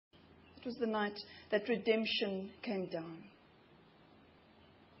It was the night that redemption came down.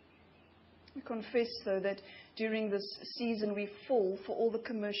 We confess, though, that during this season we fall for all the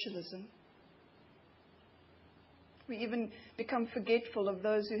commercialism. We even become forgetful of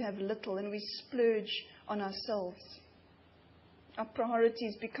those who have little, and we splurge on ourselves. Our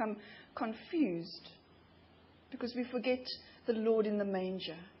priorities become confused because we forget the Lord in the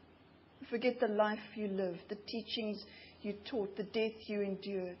manger. We forget the life you lived, the teachings you taught, the death you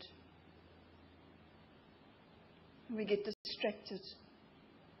endured. And we get distracted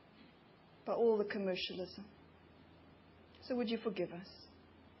by all the commercialism. So would you forgive us?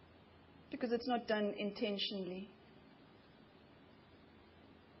 Because it's not done intentionally.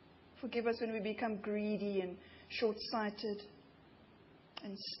 Forgive us when we become greedy and short-sighted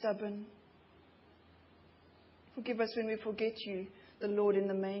and stubborn. Forgive us when we forget you, the Lord in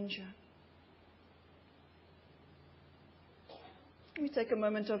the manger. We take a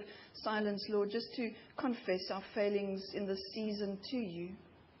moment of silence, Lord, just to confess our failings in this season to you.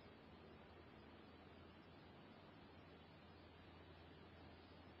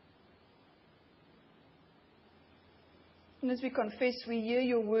 And as we confess, we hear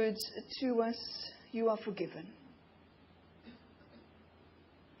your words to us, you are forgiven.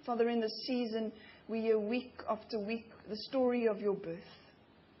 Father, in this season, we hear week after week the story of your birth.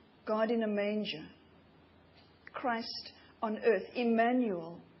 God in a manger. Christ on earth.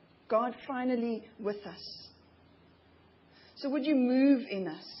 Emmanuel. God finally with us. So would you move in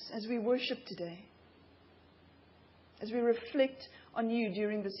us as we worship today? As we reflect on you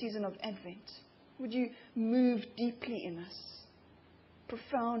during the season of Advent? Would you move deeply in us?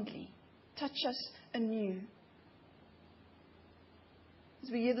 Profoundly. Touch us anew.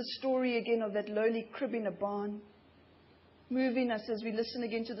 As we hear the story again of that lowly crib in a barn, move in us as we listen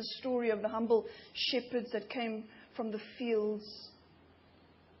again to the story of the humble shepherds that came from the fields.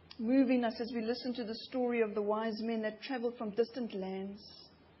 Move in us as we listen to the story of the wise men that traveled from distant lands.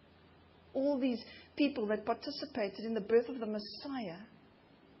 All these people that participated in the birth of the Messiah,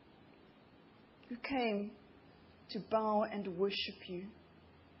 who came to bow and worship you.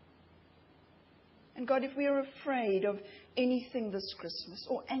 And God, if we are afraid of anything this Christmas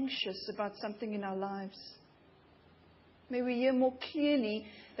or anxious about something in our lives, may we hear more clearly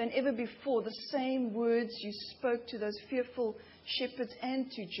than ever before the same words you spoke to those fearful shepherds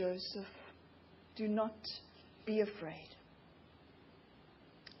and to Joseph. Do not be afraid.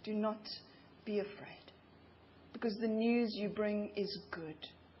 Do not be afraid. Because the news you bring is good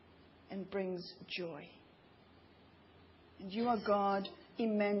and brings joy. And you are God,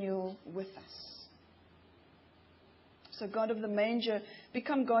 Emmanuel, with us. So God of the manger,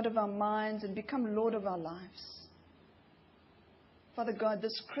 become God of our minds and become Lord of our lives. Father God,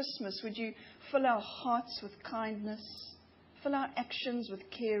 this Christmas, would you fill our hearts with kindness, fill our actions with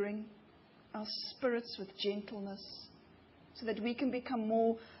caring, our spirits with gentleness, so that we can become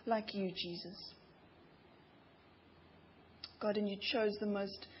more like you, Jesus. God, and you chose the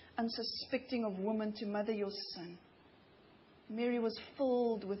most unsuspecting of women to mother your son. Mary was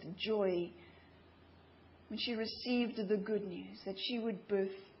filled with joy when she received the good news that she would birth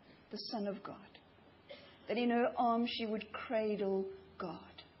the Son of God, that in her arms she would cradle God.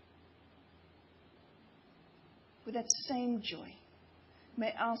 With that same joy,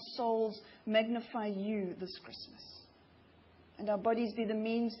 may our souls magnify you this Christmas, and our bodies be the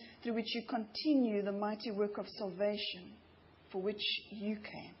means through which you continue the mighty work of salvation for which you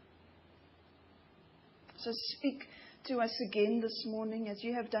came. So speak to us again this morning, as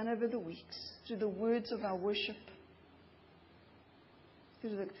you have done over the weeks, through the words of our worship,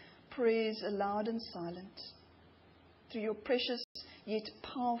 through the prayers aloud and silent, through your precious yet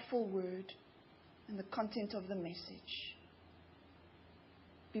powerful word and the content of the message.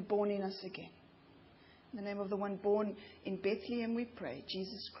 Be born in us again. In the name of the one born in Bethlehem we pray,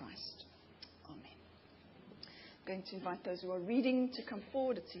 Jesus Christ. Amen. I'm going to invite those who are reading to come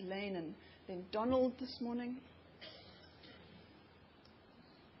forward. It's Elaine and then Donald this morning.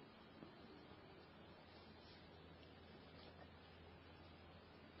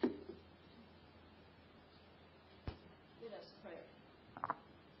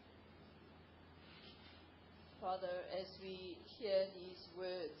 Father, as we hear these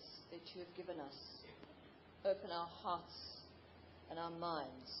words that you have given us, open our hearts and our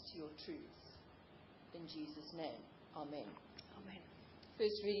minds to your truth. In Jesus' name, amen. Amen.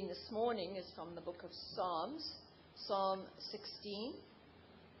 First reading this morning is from the book of Psalms, Psalm 16,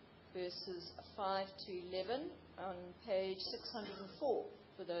 verses 5 to 11, on page 604,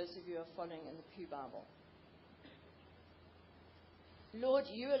 for those of you who are following in the Pew Bible. Lord,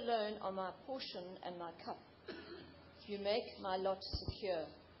 you alone are my portion and my cup. You make my lot secure.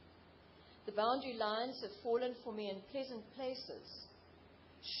 The boundary lines have fallen for me in pleasant places.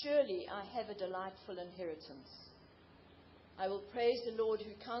 Surely I have a delightful inheritance. I will praise the Lord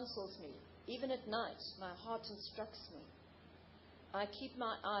who counsels me. Even at night, my heart instructs me. I keep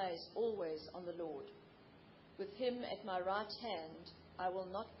my eyes always on the Lord. With him at my right hand, I will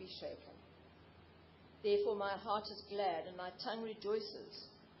not be shaken. Therefore my heart is glad and my tongue rejoices.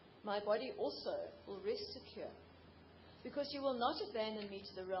 My body also will rest secure, because you will not abandon me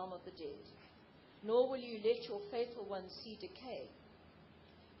to the realm of the dead, nor will you let your faithful one see decay.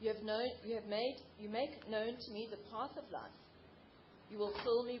 You make known to me the path of life. You will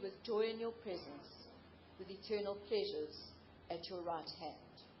fill me with joy in your presence, with eternal pleasures at your right hand.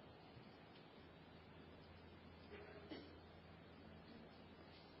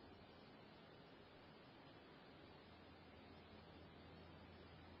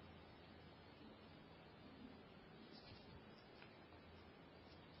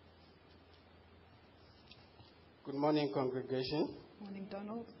 Good morning, congregation. Morning,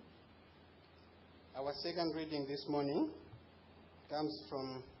 Donald. Our second reading this morning comes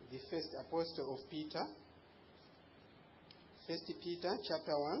from the first epistle of Peter. 1 Peter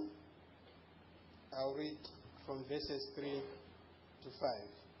chapter 1. I'll read from verses 3 to 5.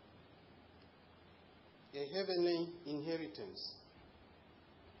 A heavenly inheritance.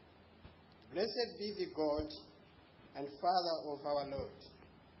 Blessed be the God and Father of our Lord,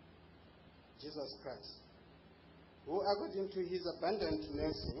 Jesus Christ, who according to his abundant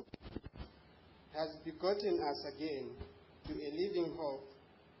mercy has begotten us again to a living hope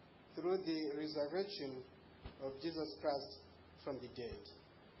through the resurrection of Jesus Christ from the dead,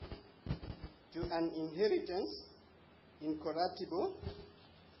 to an inheritance incorruptible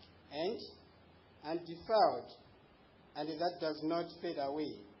and undefiled, and that does not fade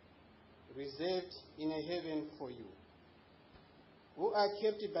away, reserved in a heaven for you, who are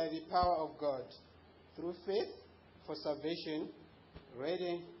kept by the power of God through faith for salvation,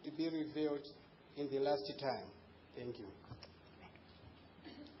 ready to be revealed in the last time. Thank you.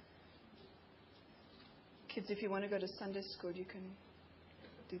 Kids, if you want to go to Sunday school, you can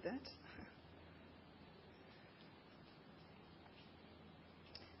do that.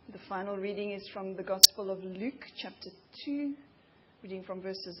 The final reading is from the Gospel of Luke, chapter 2, reading from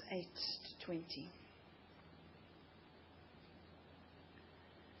verses 8 to 20.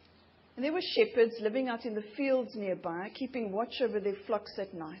 And there were shepherds living out in the fields nearby, keeping watch over their flocks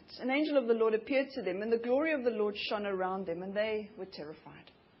at night. An angel of the Lord appeared to them, and the glory of the Lord shone around them, and they were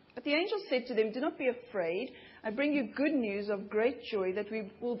terrified. But the angel said to them, "Do not be afraid. I bring you good news of great joy that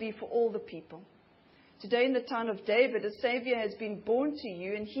will be for all the people. Today in the town of David, a Savior has been born to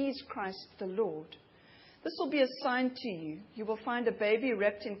you, and he is Christ the Lord. This will be a sign to you. You will find a baby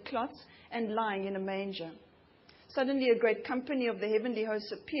wrapped in cloths and lying in a manger." Suddenly a great company of the heavenly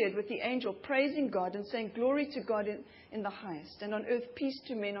hosts appeared with the angel, praising God and saying, "Glory to God in the highest, and on earth peace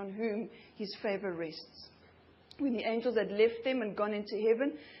to men on whom his favor rests." When the angels had left them and gone into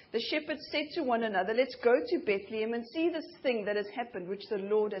heaven, the shepherds said to one another, "Let's go to Bethlehem and see this thing that has happened, which the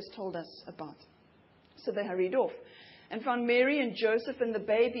Lord has told us about." So they hurried off and found Mary and Joseph and the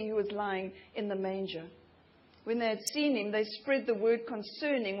baby who was lying in the manger. When they had seen him, they spread the word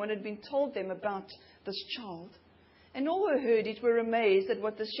concerning what had been told them about this child. And all who heard it were amazed at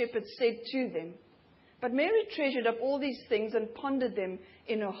what the shepherds said to them. But Mary treasured up all these things and pondered them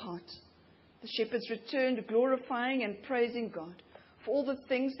in her heart. The shepherds returned, glorifying and praising God for all the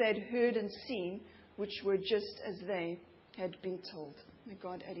things they had heard and seen, which were just as they had been told. May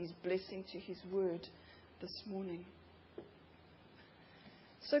God add his blessing to his word this morning.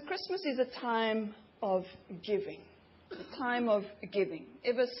 So Christmas is a time of giving. A time of giving.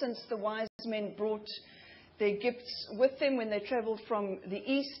 Ever since the wise men brought their gifts with them when they traveled from the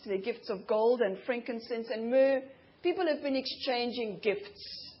east, their gifts of gold and frankincense and myrrh, people have been exchanging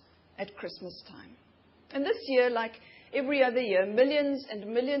gifts at Christmas time. And this year, like every other year, millions and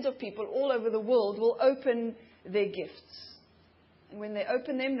millions of people all over the world will open their gifts. And when they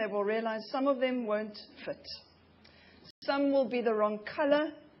open them, they will realize some of them won't fit. Some will be the wrong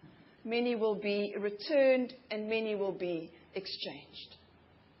color, many will be returned, and many will be exchanged.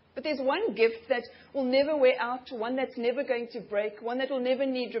 But there's one gift that will never wear out, one that's never going to break, one that will never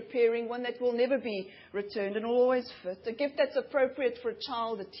need repairing, one that will never be returned and will always fit. A gift that's appropriate for a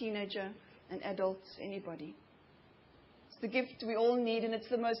child, a teenager, an adult, anybody. It's the gift we all need, and it's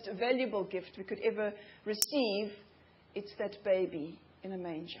the most valuable gift we could ever receive. It's that baby in a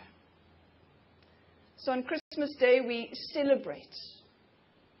manger. So on Christmas Day, we celebrate.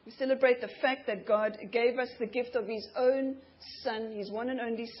 We celebrate the fact that God gave us the gift of his own Son, his one and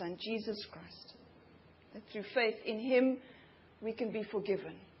only Son, Jesus Christ. That through faith in him, we can be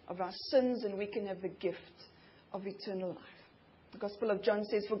forgiven of our sins, and we can have the gift of eternal life. The Gospel of John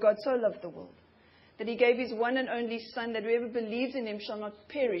says, "For God so loved the world, that he gave his one and only Son, that whoever believes in him shall not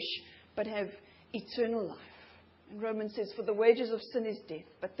perish, but have eternal life." And Romans says, "For the wages of sin is death,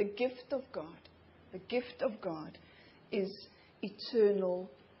 but the gift of God is eternal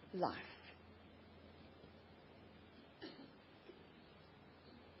life."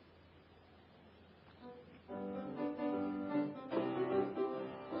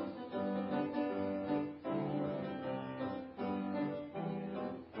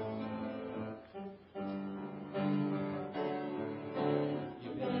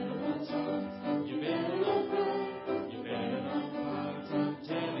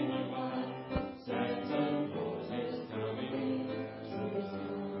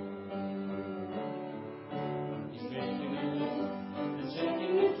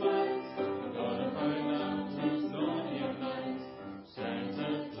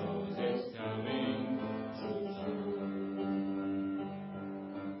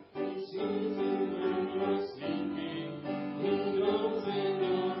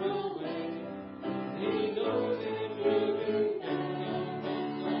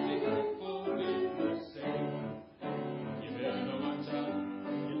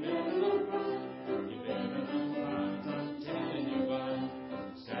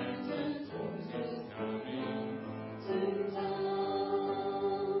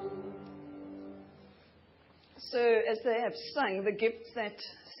 So, as they have sung, the gifts that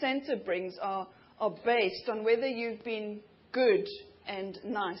Santa brings are based on whether you've been good and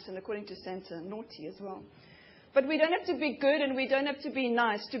nice, and according to Santa, naughty as well. But we don't have to be good and we don't have to be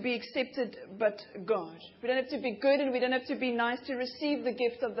nice to be accepted but God. We don't have to be good and we don't have to be nice to receive the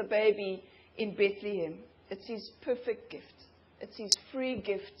gift of the baby in Bethlehem. It's his perfect gift. It's his free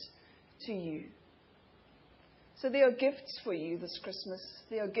gift to you. So there are gifts for you this Christmas.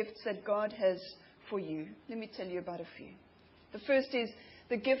 There are gifts that God has for you. Let me tell you about a few. The first is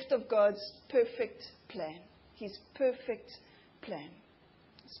the gift of God's perfect plan. His perfect plan.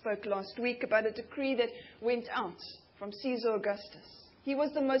 I spoke last week about a decree that went out from Caesar Augustus. He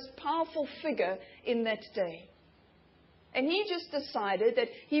was the most powerful figure in that day. And he just decided that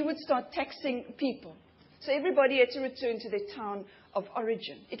he would start taxing people. So everybody had to return to their town of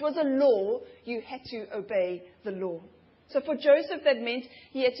origin. It was a law. You had to obey the law. So for Joseph, that meant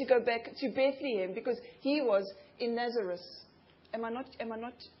he had to go back to Bethlehem because he was in Nazareth. Am I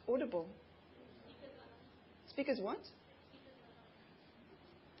not audible? Speakers what?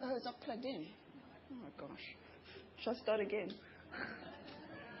 Oh, it's not plugged in. Oh my gosh. Shall I start again?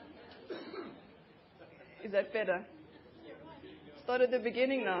 Is that better? Start at the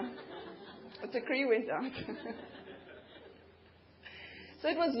beginning now. The decree went out. So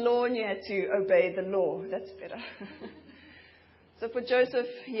it was law and you had to obey the law. That's better. So for Joseph,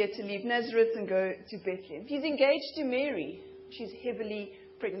 he had to leave Nazareth and go to Bethlehem. He's engaged to Mary. She's heavily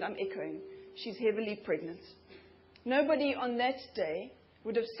pregnant. I'm echoing. She's heavily pregnant. Nobody on that day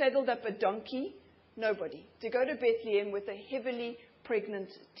would have saddled up a donkey, nobody, to go to Bethlehem with a heavily pregnant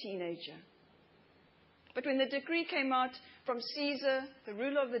teenager. But when the decree came out from Caesar, the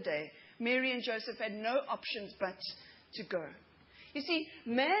ruler of the day, Mary and Joseph had no options but to go. You see,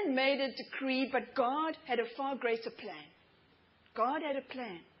 man made a decree, but God had a far greater plan. God had a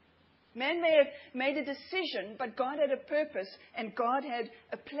plan. Man may have made a decision, but God had a purpose, and God had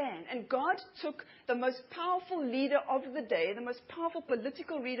a plan. And God took the most powerful leader of the day, the most powerful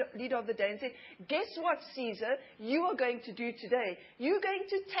political leader of the day, and said, "Guess what, Caesar, you are going to do today? You're going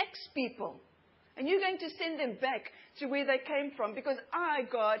to tax people. And you're going to send them back to where they came from, because I,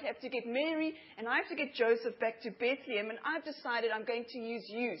 God, have to get Mary and I have to get Joseph back to Bethlehem, and I've decided I'm going to use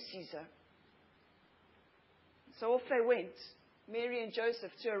you, Caesar." So off they went, Mary and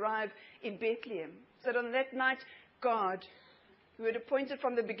Joseph, to arrive in Bethlehem. So that on that night, God, who had appointed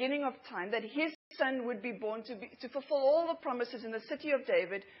from the beginning of time that his son would be born to fulfill all the promises in the city of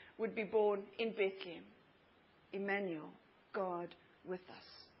David, would be born in Bethlehem. Emmanuel, God with us.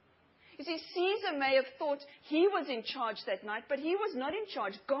 You see, Caesar may have thought he was in charge that night, but he was not in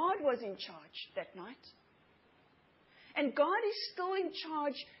charge. God was in charge that night. And God is still in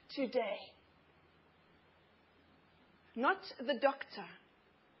charge today. Not the doctor,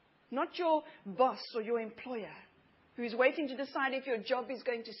 not your boss or your employer who is waiting to decide if your job is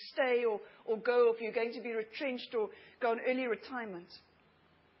going to stay or go, or if you're going to be retrenched or go on early retirement.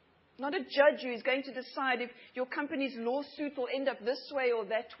 Not a judge who is going to decide if your company's lawsuit will end up this way or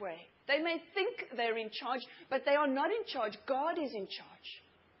that way. They may think they're in charge, but they are not in charge. God is in charge.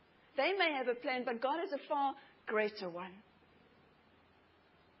 They may have a plan, but God has a far greater one.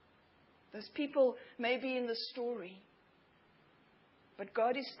 Those people may be in the story, But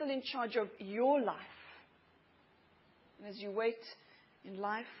God is still in charge of your life. And as you wait in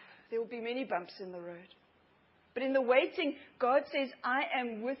life, there will be many bumps in the road. But in the waiting, God says, I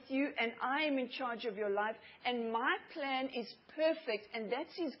am with you and I am in charge of your life. And my plan is perfect. And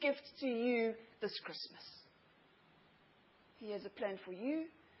that's His gift to you this Christmas. He has a plan for you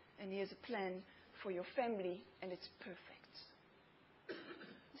and He has a plan for your family. And it's perfect.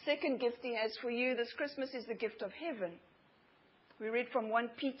 The second gift He has for you this Christmas is the gift of heaven. We read from 1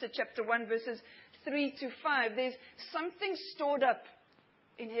 Peter chapter 1 verses 3 to 5. There's something stored up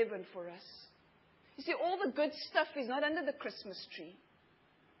in heaven for us. You see, all the good stuff is not under the Christmas tree.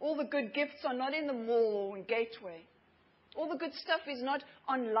 All the good gifts are not in the mall or in Gateway. All the good stuff is not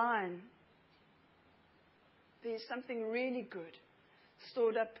online. There's something really good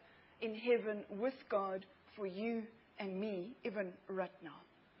stored up in heaven with God for you and me, even right now.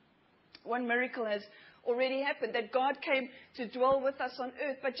 One miracle has already happened, that God came to dwell with us on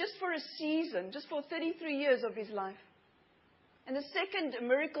earth, but just for a season, just for 33 years of His life. And the second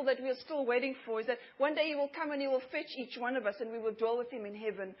miracle that we are still waiting for is that one day He will come and He will fetch each one of us and we will dwell with Him in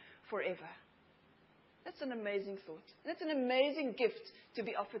heaven forever. That's an amazing thought. That's an amazing gift to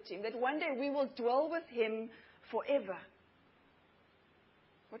be offered to Him, that one day we will dwell with Him forever.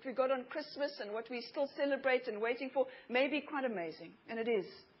 What we got on Christmas and what we still celebrate and waiting for may be quite amazing. And it is.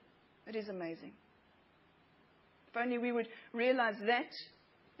 It is amazing. If only we would realize that,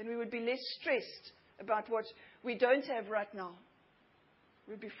 then we would be less stressed about what we don't have right now.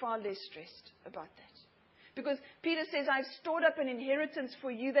 We'd be far less stressed about that. Because Peter says, I've stored up an inheritance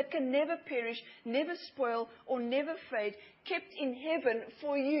for you that can never perish, never spoil, or never fade, kept in heaven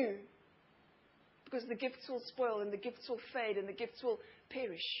for you. Because the gifts will spoil, and the gifts will fade, and the gifts will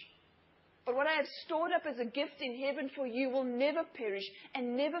perish. But what I have stored up as a gift in heaven for you will never perish,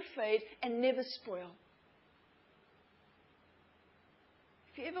 and never fade, and never spoil.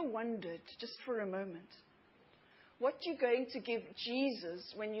 If you ever wondered, just for a moment, what you're going to give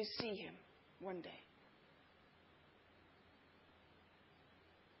Jesus when you see Him one day?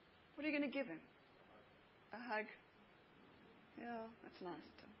 What are you going to give Him? A hug? Yeah, that's nice.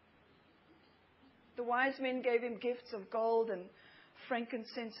 The wise men gave Him gifts of gold and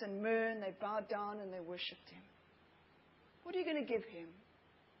frankincense and myrrh, and they bowed down and they worshipped Him. What are you going to give Him?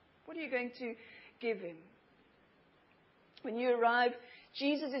 What are you going to give Him? When you arrive,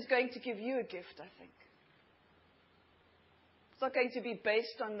 Jesus is going to give you a gift, I think. It's not going to be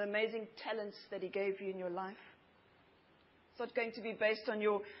based on the amazing talents that He gave you in your life. It's not going to be based on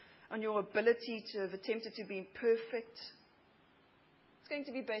your ability to have attempted to be perfect. It's going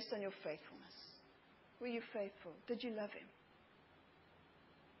to be based on your faithfulness. Were you faithful? Did you love Him?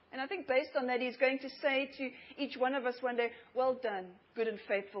 And I think based on that, He's going to say to each one of us one day, well done, good and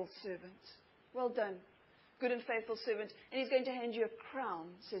faithful servant. Well done, good and faithful servant. And He's going to hand you a crown,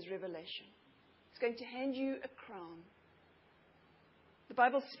 says Revelation. He's going to hand you a crown. The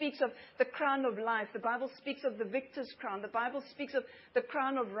Bible speaks of the crown of life. The Bible speaks of the victor's crown. The Bible speaks of the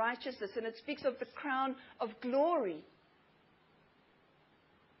crown of righteousness. And it speaks of the crown of glory.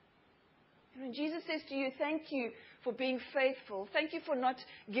 And when Jesus says to you, thank you for being faithful. Thank you for not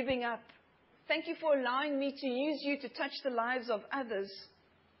giving up. Thank you for allowing me to use you to touch the lives of others.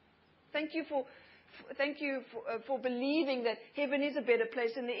 Thank you for believing that heaven is a better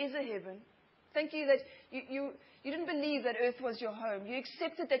place and there is a heaven. Thank you that you didn't believe that earth was your home. You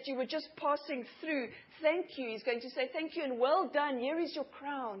accepted that you were just passing through. Thank you. He's going to say, thank you and well done. Here is your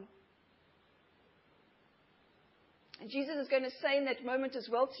crown. And Jesus is going to say in that moment as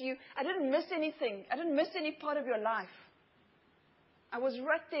well to you, I didn't miss anything. I didn't miss any part of your life. I was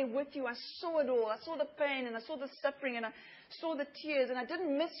right there with you. I saw it all. I saw the pain and I saw the suffering and I saw the tears. And I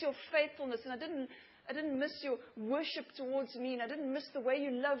didn't miss your faithfulness and I didn't miss your worship towards me. And I didn't miss the way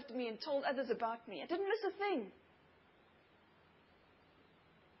you loved me and told others about me. I didn't miss a thing.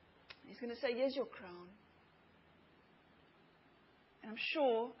 He's going to say, here's your crown. And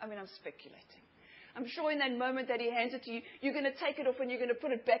I'm speculating. I'm sure in that moment that He hands it to you, you're going to take it off and you're going to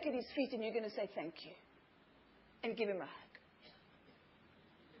put it back at His feet and you're going to say thank you. And give Him a hug.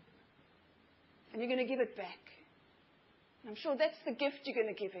 And you're going to give it back. And I'm sure that's the gift you're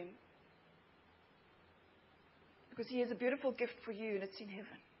going to give Him. Because He has a beautiful gift for you and it's in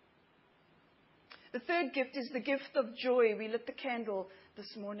heaven. The third gift is the gift of joy. We lit the candle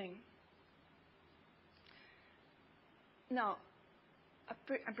this morning. Now,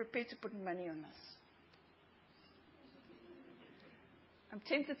 I'm prepared to put money on this. I'm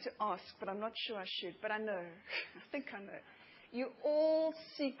tempted to ask, but I'm not sure I should. But I know. I think I know. You're all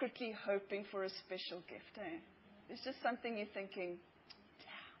secretly hoping for a special gift, eh? It's just something you're thinking,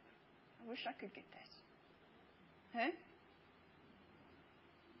 damn, I wish I could get that. Eh?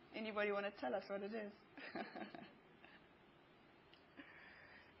 Anybody want to tell us what it is?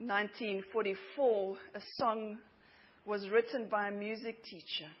 1944, a song was written by a music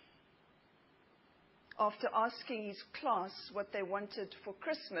teacher. After asking his class what they wanted for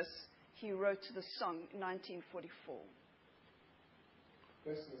Christmas, he wrote the song in 1944.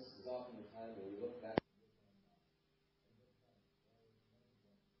 Christmas is often a time when we look back.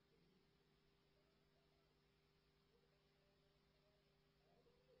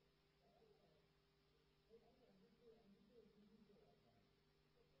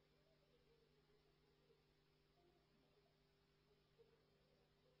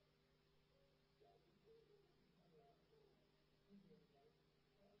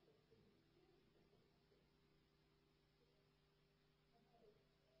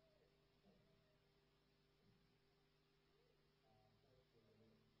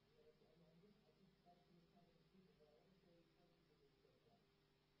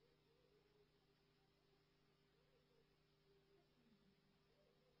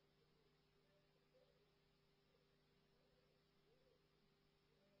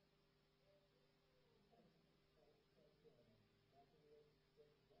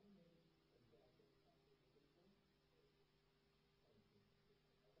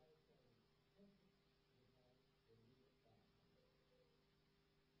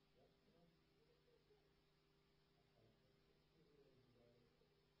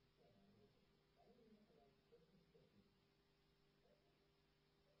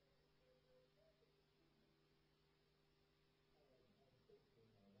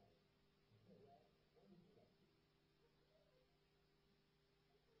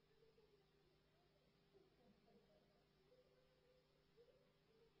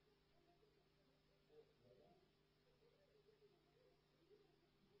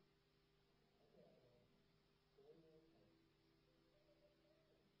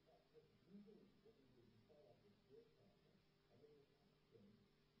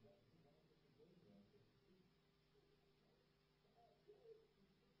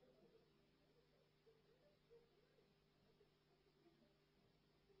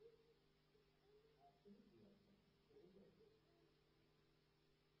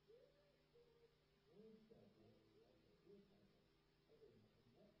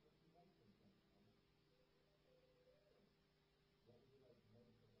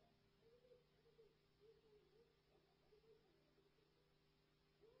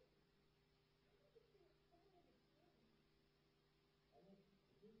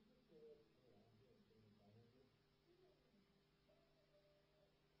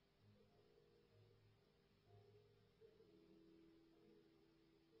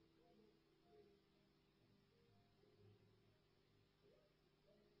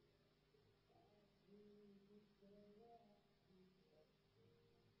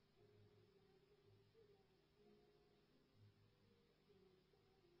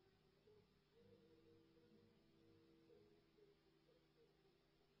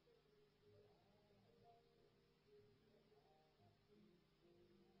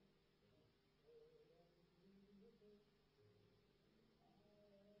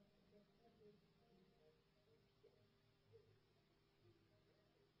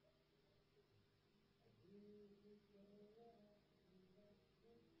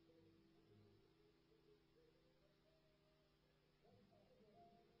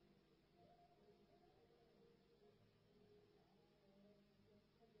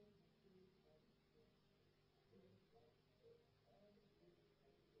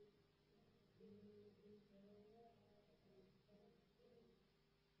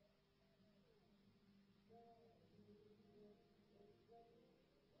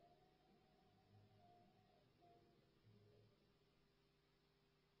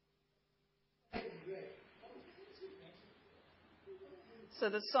 So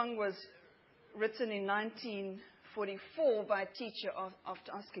the song was written in 1944 by a teacher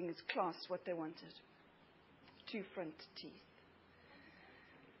after asking his class what they wanted. 2 front teeth.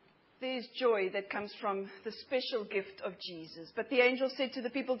 There's joy that comes from the special gift of Jesus. But the angel said to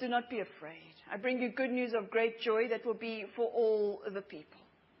the people, do not be afraid. I bring you good news of great joy that will be for all the people.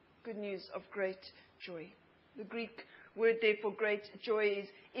 Good news of great joy. The Greek word there for great joy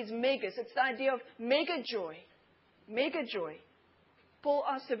is megas. It's the idea of mega joy. Mega joy. Paul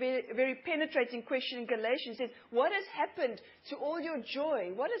asks a very penetrating question in Galatians. He says, what has happened to all your joy?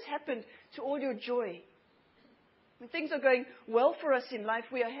 What has happened to all your joy? When things are going well for us in life,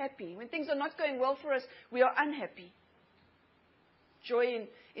 we are happy. When things are not going well for us, we are unhappy. Joy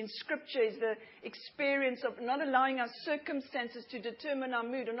in Scripture is the experience of not allowing our circumstances to determine our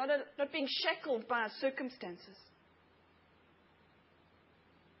mood, or not being shackled by our circumstances.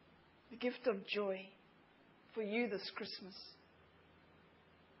 gift of joy for you this Christmas.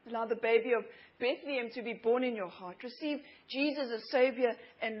 Allow the baby of Bethlehem to be born in your heart. Receive Jesus as Savior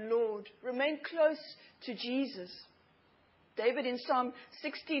and Lord. Remain close to Jesus. David in Psalm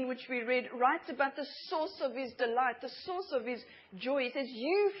 16, which we read, writes about the source of his delight, the source of his joy. He says,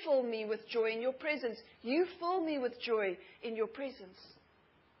 you fill me with joy in your presence. You fill me with joy in your presence.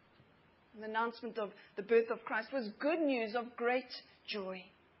 And the announcement of the birth of Christ was good news of great joy.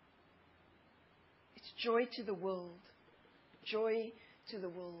 It's joy to the world. Joy to the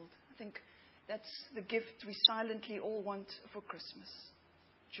world. I think that's the gift we silently all want for Christmas.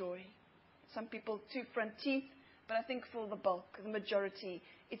 Joy. Some people two front teeth, but I think for the bulk, the majority,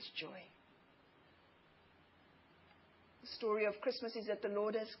 it's joy. The story of Christmas is that the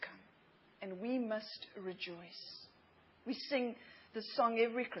Lord has come, and we must rejoice. We sing the song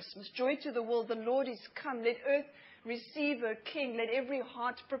every Christmas. Joy to the world, the Lord is come. Let earth receive her King. Let every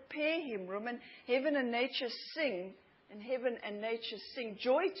heart prepare him room. And heaven and nature sing. And heaven and nature sing.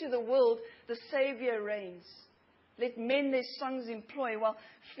 Joy to the world, the Savior reigns. Let men their songs employ, while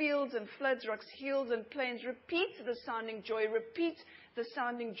fields and floods, rocks, hills and plains repeat the sounding joy. Repeat the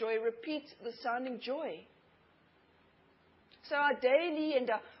sounding joy. Repeat the sounding joy. So our daily and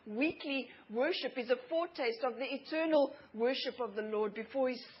our weekly worship is a foretaste of the eternal worship of the Lord before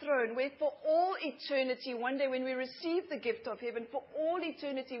his throne, where for all eternity, one day when we receive the gift of heaven, for all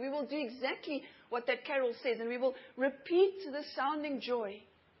eternity, we will do exactly what that carol says, and we will repeat the sounding joy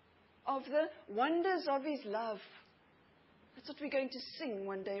of the wonders of his love. That's what we're going to sing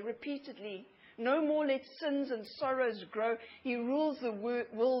one day, repeatedly. No more let sins and sorrows grow. He rules the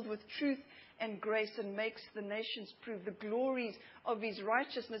world with truth and grace, and makes the nations prove the glories of his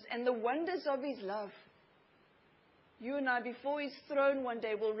righteousness and the wonders of his love. You and I, before his throne one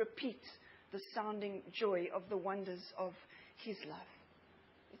day, will repeat the sounding joy of the wonders of his love.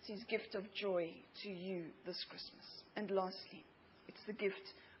 It's his gift of joy to you this Christmas. And lastly, it's the gift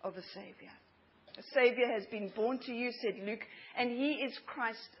of a Savior. A Savior has been born to you, said Luke, and he is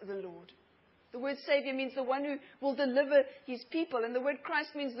Christ the Lord. The word Savior means the one who will deliver his people. And the word Christ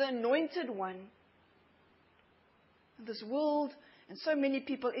means the anointed one. This world and so many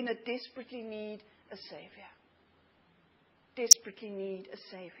people in it desperately need a Savior. Desperately need a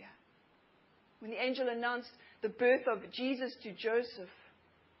Savior. When the angel announced the birth of Jesus to Joseph,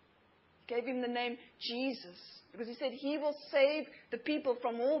 he gave him the name Jesus, because he said he will save the people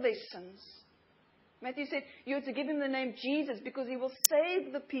from all their sins. Matthew said you are to give him the name Jesus because he will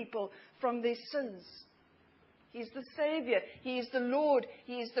save the people from their sins. He is the Savior. He is the Lord.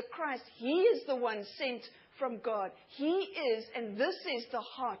 He is the Christ. He is the one sent from God. He is, and this is the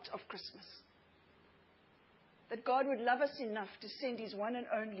heart of Christmas. That God would love us enough to send his one and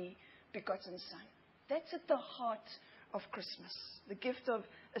only begotten Son. That's at the heart of Christmas, the gift of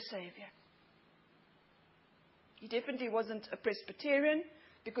a Savior. He definitely wasn't a Presbyterian,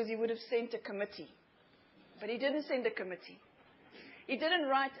 because he would have sent a committee. But he didn't send a committee. He didn't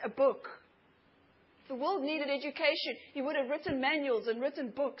write a book. If the world needed education, he would have written manuals and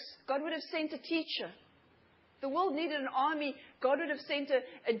written books. God would have sent a teacher. If the world needed an army, God would have sent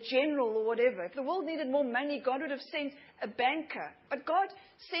a general or whatever. If the world needed more money, God would have sent a banker. But God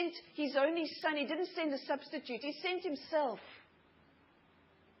sent his only Son. He didn't send a substitute. He sent himself.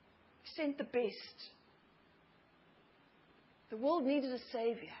 He sent the best. The world needed a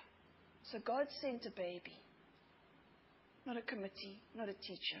Savior. So God sent a baby. Not a committee, not a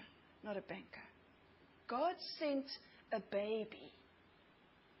teacher, not a banker. God sent a baby.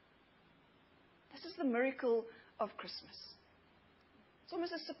 This is the miracle of Christmas. It's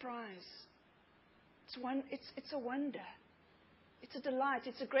almost a surprise. It's a wonder. It's a delight.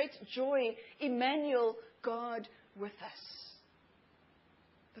 It's a great joy. Emmanuel, God with us.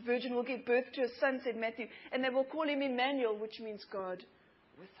 The virgin will give birth to a son, said Matthew, and they will call him Emmanuel, which means God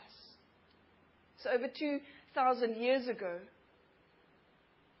with us. So over 2,000 years ago,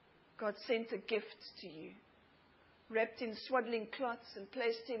 God sent a gift to you, wrapped in swaddling cloths and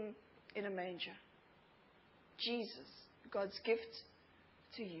placed him in a manger. Jesus, God's gift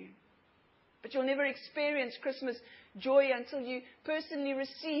to you. But you'll never experience Christmas joy until you personally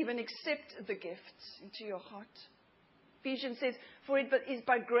receive and accept the gift into your heart. Ephesians says, for it is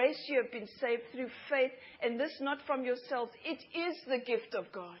by grace you have been saved through faith, and this not from yourselves. It is the gift of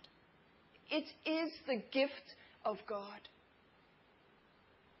God. It is the gift of God.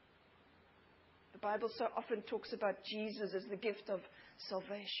 The Bible so often talks about Jesus as the gift of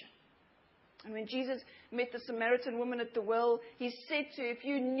salvation. And when Jesus met the Samaritan woman at the well, he said to her, if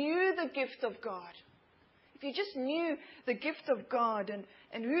you knew the gift of God, if you just knew the gift of God and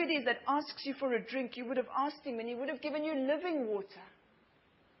who it is that asks you for a drink, you would have asked him and he would have given you living water.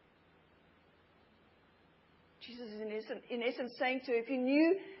 Jesus is in essence saying to her, if you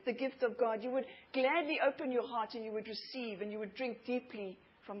knew the gift of God, you would gladly open your heart and you would receive and you would drink deeply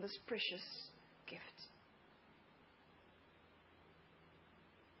from this precious gift.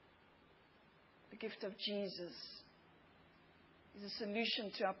 The gift of Jesus is a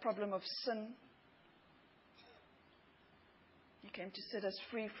solution to our problem of sin. He came to set us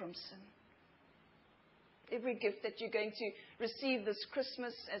free from sin. Every gift that you're going to receive this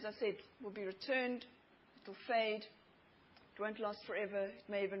Christmas, as I said, will be returned. It will fade. It won't last forever. It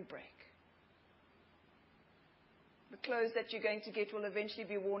may even break. The clothes that you're going to get will eventually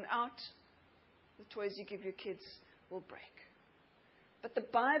be worn out. The toys you give your kids will break. But the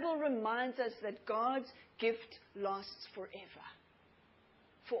Bible reminds us that God's gift lasts forever.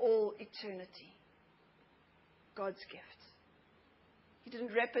 For all eternity. God's gift. He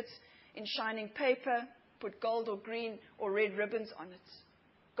didn't wrap it in shining paper, put gold or green or red ribbons on it.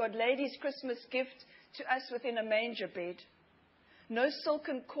 God laid His Christmas gift to us within a manger bed. No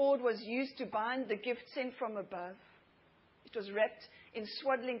silken cord was used to bind the gift sent from above. It was wrapped in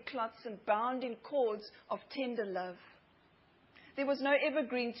swaddling cloths and bound in cords of tender love. There was no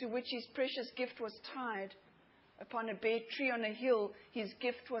evergreen to which His precious gift was tied. Upon a bare tree on a hill, His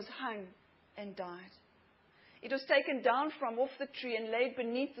gift was hung and died. It was taken down from off the tree and laid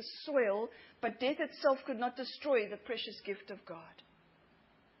beneath the soil, but death itself could not destroy the precious gift of God.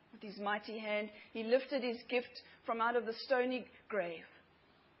 With His mighty hand, He lifted His gift from out of the stony grave.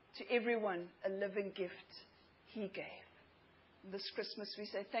 To everyone, a living gift He gave. This Christmas we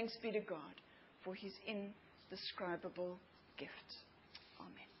say thanks be to God for His indescribable gift.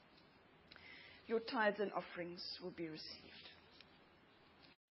 Amen. Your tithes and offerings will be received.